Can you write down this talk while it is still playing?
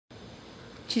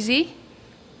Cheesy?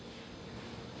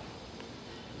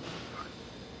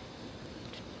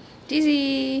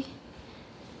 Cheesy!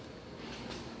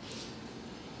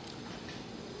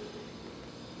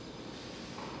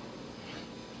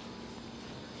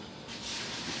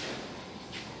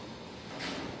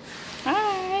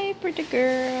 Hi, pretty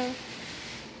girl.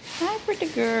 Hi,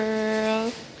 pretty girl.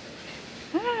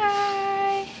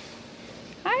 Hi.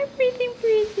 Hi, pretty.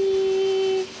 Pretty.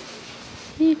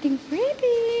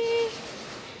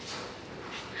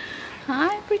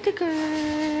 Hi, pretty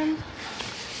girl.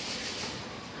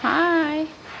 Hi.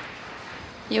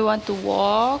 You want to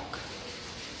walk?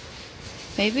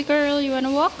 Baby girl, you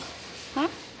wanna walk? Huh?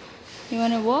 You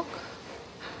wanna walk?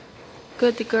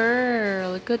 Good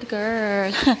girl. Good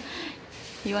girl.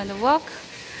 You wanna walk?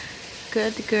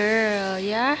 Good girl.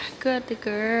 Yeah? Good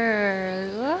girl.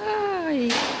 Why?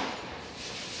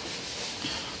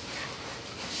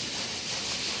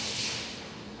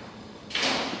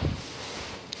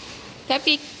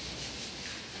 Cupcake.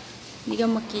 Hindi ka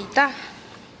makita.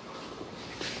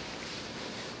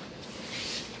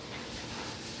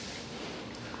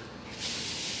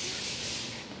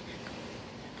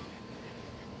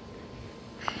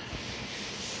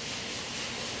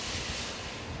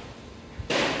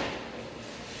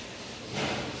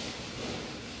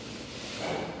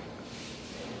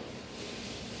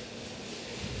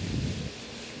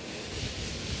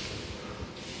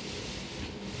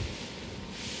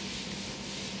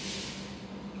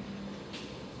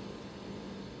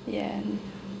 Yan.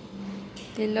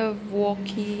 They love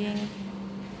walking.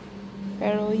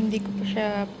 Pero hindi ko pa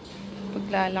siya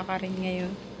paglalakarin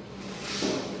ngayon.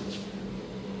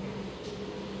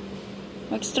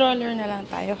 Mag-stroller na lang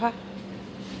tayo, ha?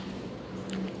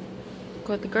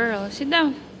 Good girl. Sit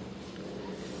down.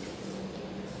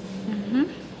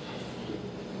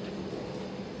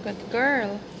 Good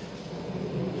girl.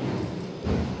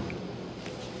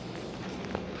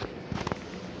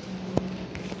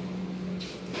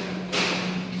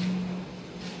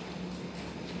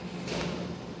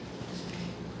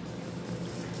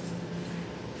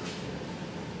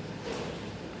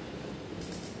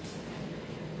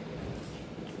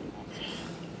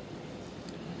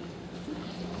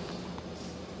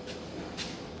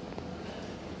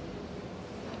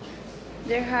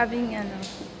 They're having,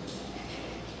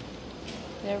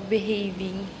 they're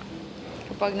behaving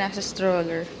kapag nasa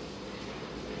stroller.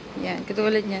 Yan,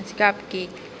 katulad niyan, si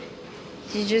Cupcake.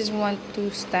 She just want to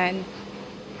stand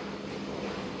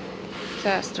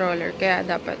sa stroller. Kaya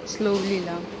dapat slowly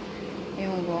lang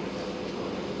yung walk.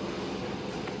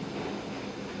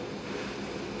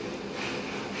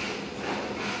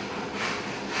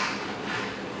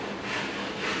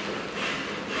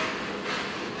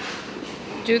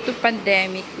 Due to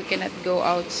pandemic, we cannot go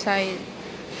outside.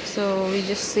 So, we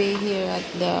just stay here at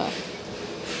the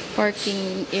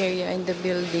parking area in the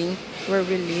building where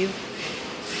we live.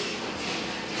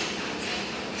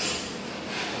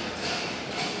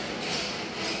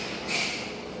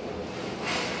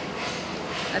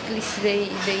 At least they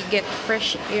get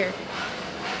fresh air.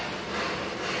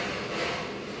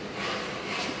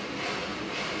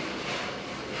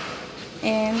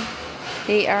 And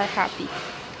they are happy.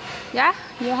 Yeah?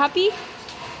 You happy?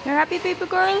 You're happy, paper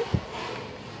girl?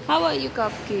 How about you,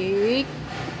 Cupcake?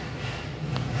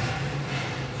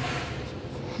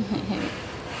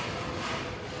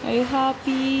 Are you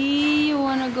happy? You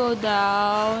wanna go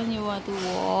down? You want to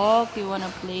walk? You wanna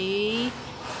play?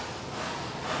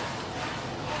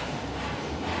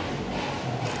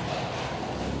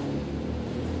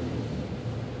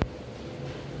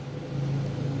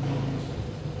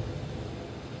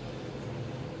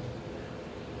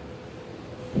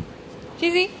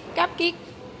 Cheesy, Cupcake.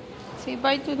 Say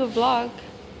bye to the vlog.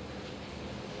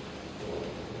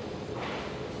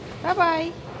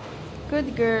 Bye-bye.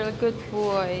 Good girl, good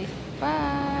boy.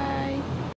 Bye.